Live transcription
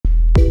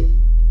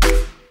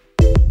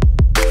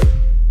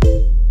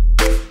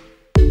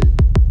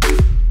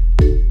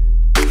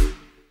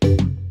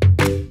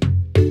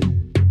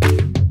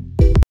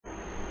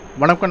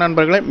வணக்கம்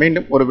நண்பர்களே,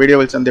 மீண்டும் ஒரு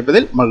வீடியோவில்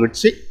சந்திப்பதில்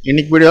மகிழ்ச்சி.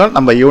 இன்னைக்கு வீடியோவில்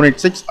நம்ம unit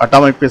 6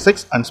 atomic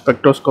physics and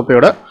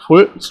ஸ்பெக்ட்ரோஸ்கோபியோட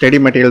full study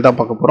material தான்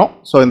பார்க்க போகிறோம்.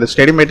 ஸோ இந்த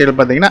ஸ்டடி மெட்டீரியல்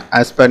பார்த்தீங்கன்னா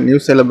ஆஸ் பர் நியூ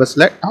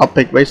சிலபஸில்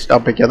டாபிக் வைஸ்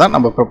டாப்பிக்கை தான்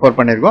நம்ம ப்ரிப்பேர்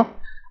பண்ணியிருக்கோம்.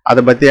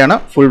 அதை பற்றியான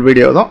ஃபுல்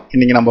வீடியோ தான்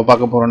இன்றைக்கி நம்ம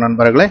பார்க்க போகிறோம்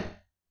நண்பர்களே.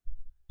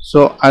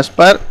 So as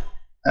per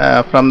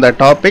from the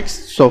topics,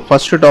 so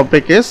first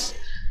topic is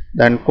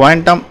then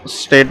quantum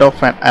state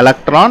of an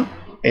electron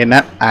in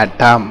an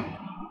atom.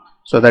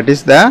 So that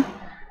is the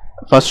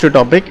first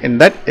topic in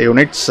that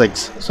unit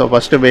 6. So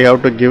first we have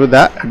to give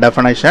the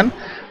definition,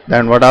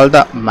 then what are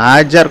the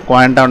major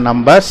quantum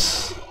numbers,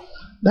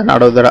 then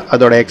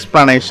other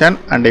explanation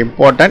and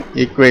important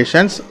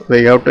equations we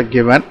have to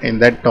given in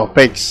that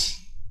topics.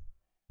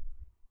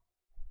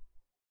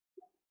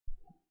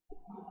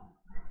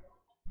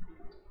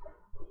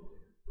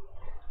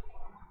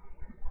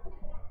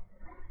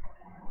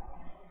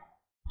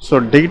 So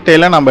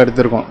detail நம்ம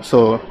எடுத்துருக்கோம். So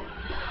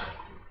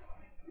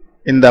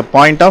in the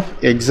point of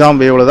exam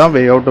view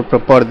we have to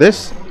prepare this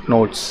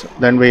notes,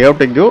 then we have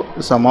to give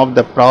some of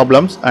the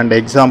problems and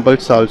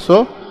examples also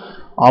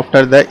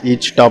after the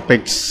each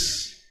topics.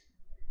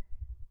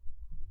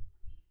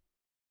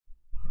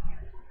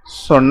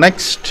 So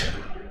next,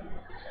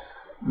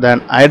 then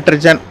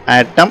hydrogen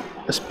atom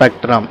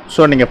spectrum.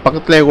 So நீங்க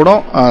பக்கத்துலயே கூட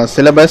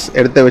syllabus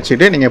எடுத்து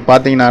வச்சிட்டு நீங்க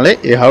பாத்தீங்கனாலே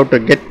you have to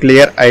get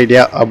clear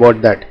idea about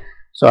that.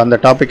 So அந்த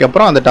topic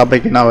அப்புறம் அந்த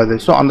topic என்ன ஆகுது,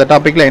 ஸோ அந்த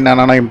டாப்பிக்கில்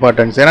என்னென்ன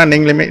இம்பார்ட்டன்ஸ், ஏன்னா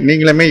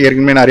நீங்களுமே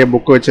ஏற்கனவே நிறைய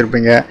புக்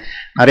வச்சுருப்பீங்க,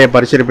 நிறைய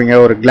படிச்சிருப்பீங்க.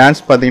 ஒரு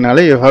கிளான்ஸ்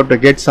பார்த்தீங்கனாலே you have to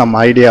get some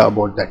idea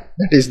about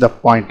that is the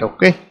point.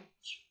 Okay,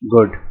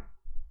 good.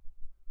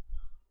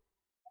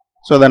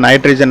 So the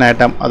nitrogen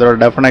ஆட்டம், அதோட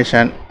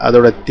டெஃபினேஷன்,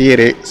 அதோட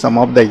theory, some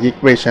of the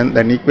equation,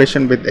 then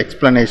equation with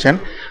explanation,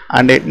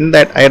 and in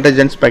that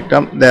hydrogen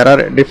spectrum there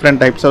are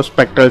different types of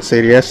spectral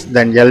serious,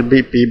 then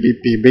LP, BP,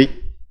 BP.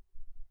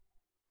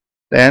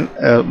 Then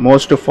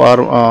most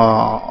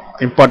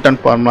important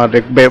formula,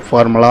 Ricks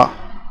formula.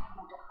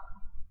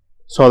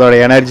 So the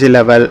energy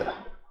level,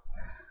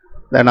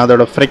 then other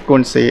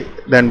frequency,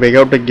 then we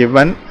have to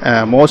given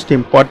most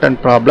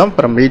important problem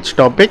from each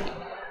topic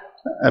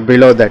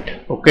below that.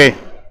 Okay,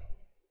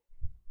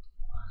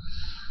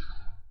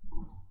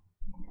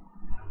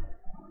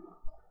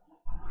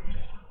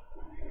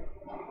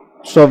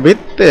 so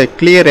with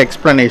clear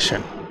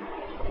explanation.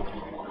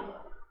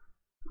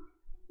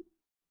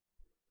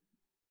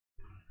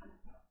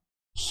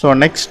 So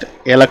next,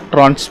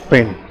 electron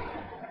spin.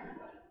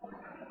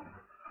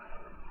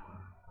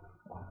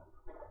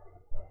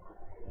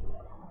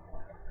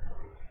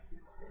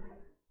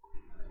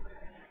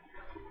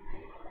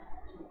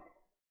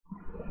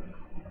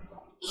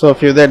 So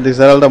if you that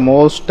these are all the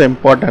most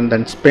important,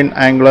 then spin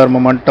angular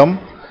momentum,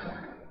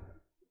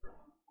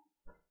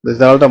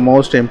 these are all the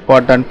most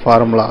important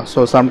formula.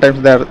 So sometimes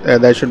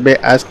there should be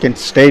asked in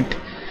straight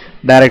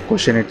direct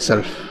question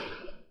itself.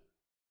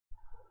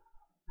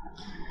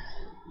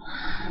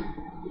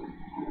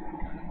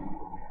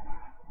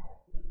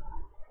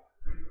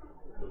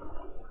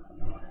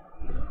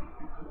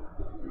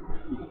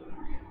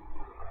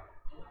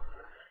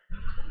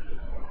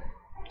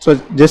 So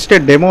just a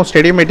demo,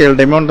 study material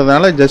demo,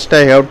 just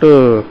I have to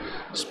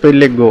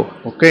spill it go.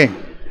 Okay,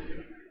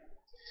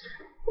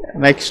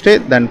 next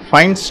then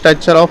find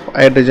structure of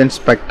hydrogen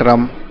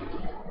spectrum.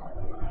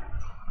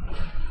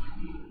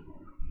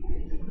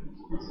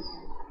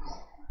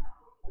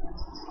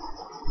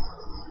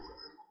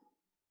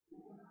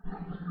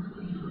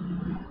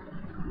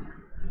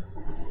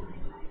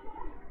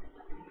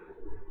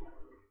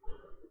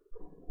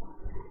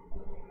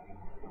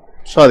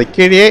 So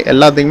அதுக்கீழே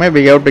எல்லாத்துக்குமே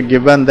we have to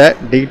given the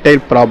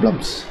detailed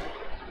problems.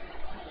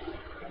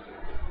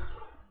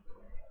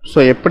 So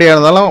எப்படியா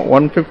இருந்தாலும்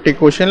 150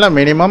 questionல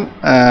minimum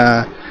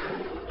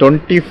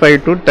 25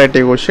 to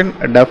 30 question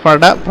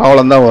definitely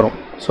problem தான் வரும்.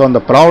 So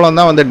அந்த problem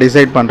தான் வந்து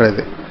decide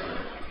பண்றது.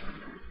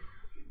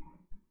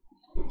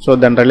 So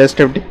then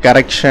relativity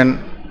correction,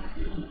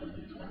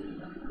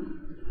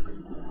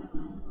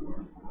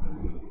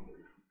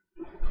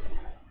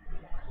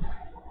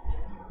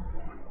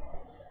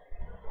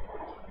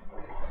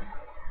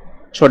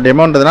 so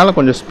டெமோன்றதுனால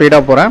கொஞ்சம்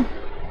ஸ்பீடாக போகிறேன்.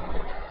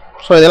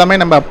 ஸோ இதெல்லாமே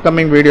நம்ம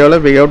அப்கமிங்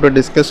வீடியோவில் we have to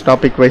discuss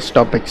topic wise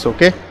topics.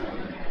 Okay,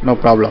 no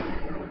problem.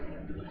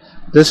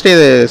 Just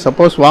இது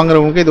சப்போஸ்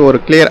வாங்குறவங்களுக்கு இது ஒரு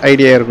கிளியர்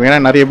ஐடியா இருக்கும். ஏன்னா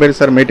நிறைய பேர்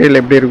சார்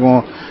மெட்டீரியல் எப்படி இருக்கும்,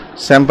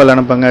 சாம்பிள்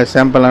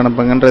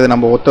அனுப்புங்கன்றது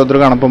நம்ம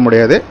ஒருத்தருக்கும் அனுப்ப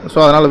முடியாது. ஸோ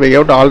அதனால் we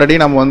have to ஆல்ரெடி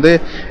நம்ம வந்து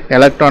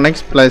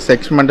எலக்ட்ரானிக்ஸ் ப்ளஸ்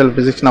எக்ஸ்பெரிமெண்டல்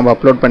ஃபிசிக்ஸ் நம்ம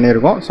அப்லோட்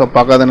பண்ணியிருக்கோம். ஸோ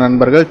பார்க்காத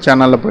நண்பர்கள்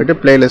சேனலில்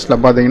போய்ட்டு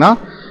பிளேலிஸ்ட்டில் பார்த்தீங்கன்னா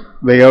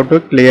we have to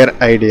clear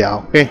idea.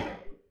 Okay,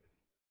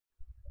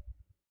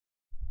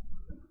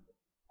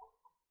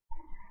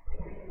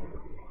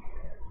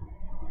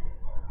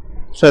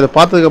 so இதை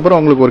பார்த்ததுக்கப்புறம்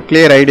உங்களுக்கு ஒரு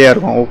கிளியர் ஐடியா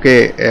இருக்கும். ஓகே,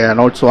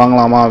 நோட்ஸ்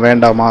வாங்கலாமா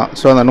வேண்டாமா,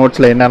 ஸோ அந்த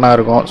நோட்ஸில் என்னென்ன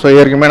இருக்கும். ஸோ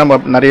ஏற்கனவே நம்ம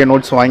நிறைய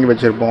நோட்ஸ் வாங்கி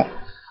வச்சுருப்போம்.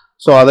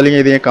 ஸோ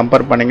அதுலேயும் இதையும்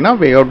கம்பேர் பண்ணிங்கன்னா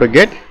we have to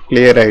get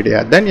clear idea.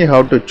 Then you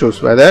have to choose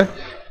whether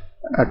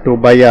to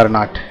buy or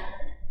not.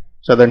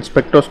 So then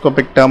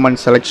spectroscopic term and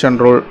selection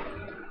rule.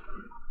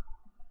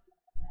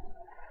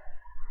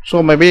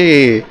 So maybe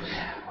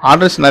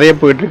orders நிறைய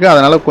போயிட்டு இருக்கு,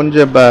 அதனால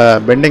கொஞ்சம்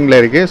பெண்டிங்ல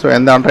இருக்கு. ஸோ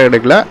எந்த ஆர்டர்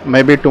எடுக்கல.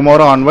 Maybe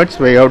tomorrow onwards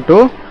we have to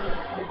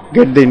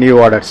get the new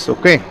orders.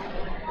 Okay.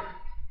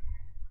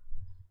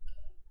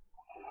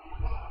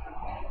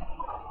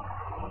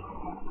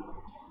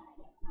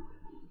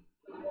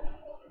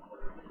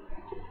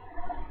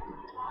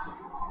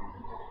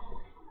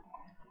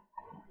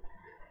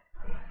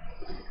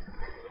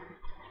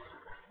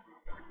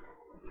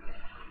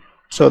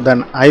 So then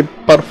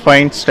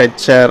hyperfine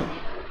stretcher,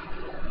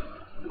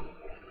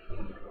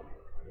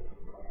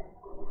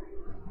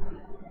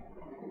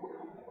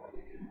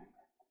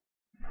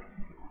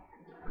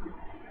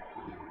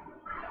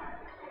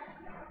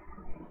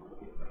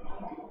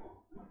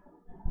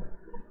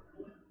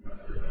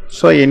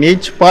 so in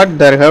each part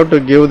they have to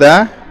give the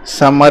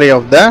summary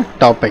of the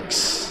topics.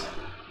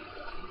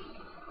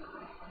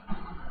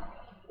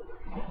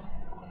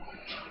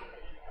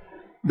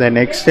 Then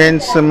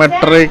extend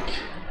symmetric,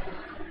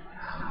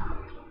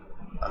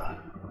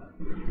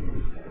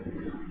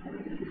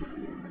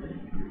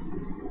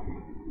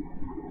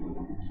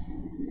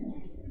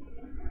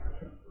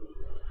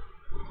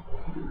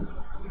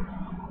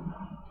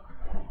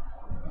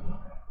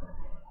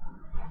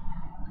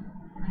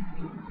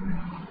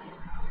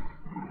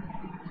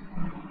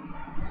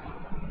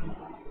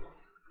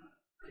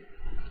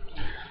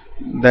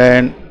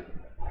 then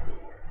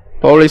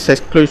Pauli's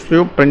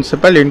exclusive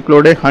principle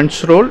include a Hunch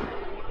rule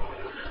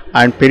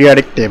and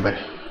periodic table.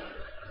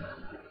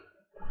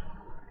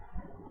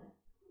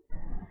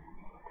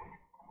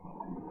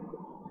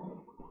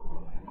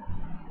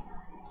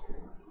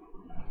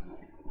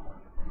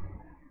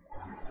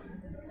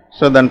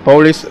 So then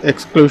Pauli's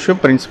exclusive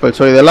principle.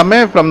 So இதெல்லாமே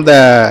from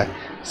the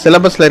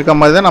syllabusல இருக்க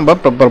மாதிரி தான்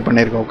நம்ம prepare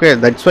பண்ணியிருக்கோம். Okay,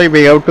 that's why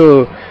we have to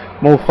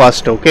move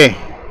fast. Okay.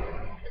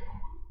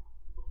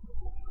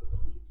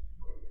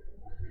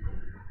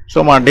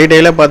 So my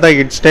detail பார்த்தா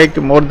it's take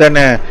more than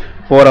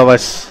 4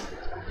 hours.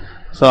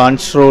 So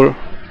Hunch rule,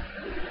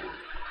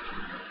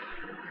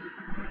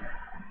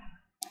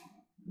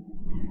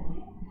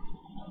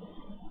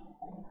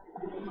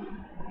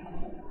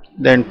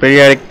 then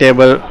periodic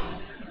table,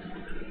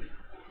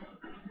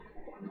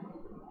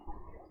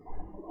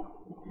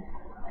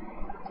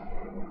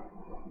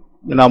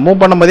 நான் move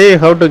பண்ணும்போதே you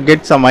have to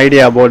get some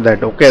idea about that.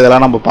 Okay,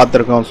 இதெல்லாம் நம்ம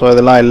பார்த்துருக்கோம். So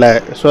இதெல்லாம் இல்லை,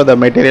 so the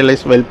material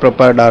is well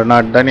prepared or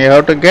not, then you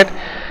have to get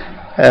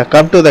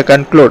come to the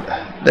conclude.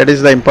 That is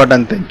the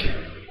important thing.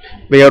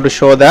 We have to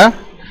show the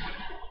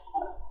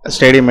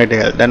steady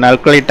material. Then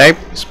alkali type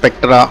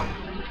spectra,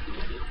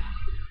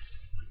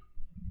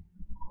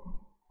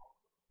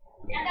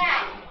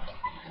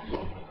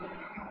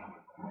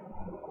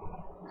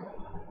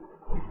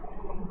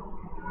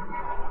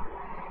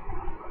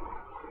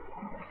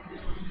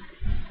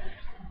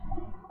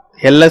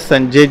 LS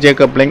and JJ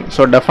coupling.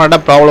 So definitely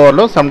problem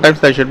overload, sometimes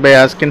they should be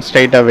asking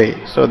straight away.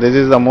 So this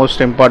is the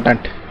most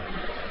important.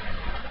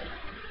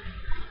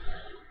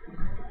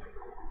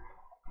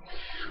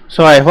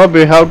 So I hope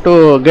you have to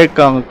get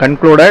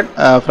concluded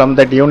from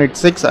that unit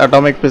 6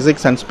 atomic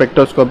physics and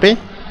spectroscopy.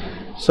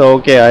 So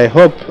okay, I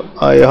hope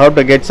you have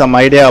to get some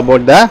idea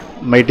about the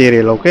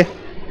material. Okay,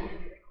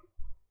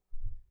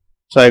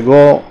 so I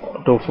go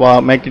to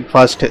make it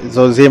fast.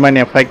 So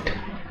Zeeman effect.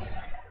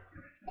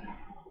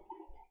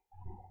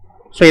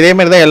 So இதே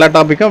மாதிரி தான் எல்லா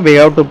டாபிக்கும் we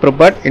have to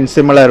prepare in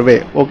similar way.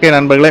 Okay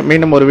நண்பர்களே,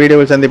 மீண்டும் ஒரு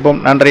வீடியோவில்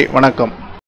சந்திப்போம். நன்றி, வணக்கம்.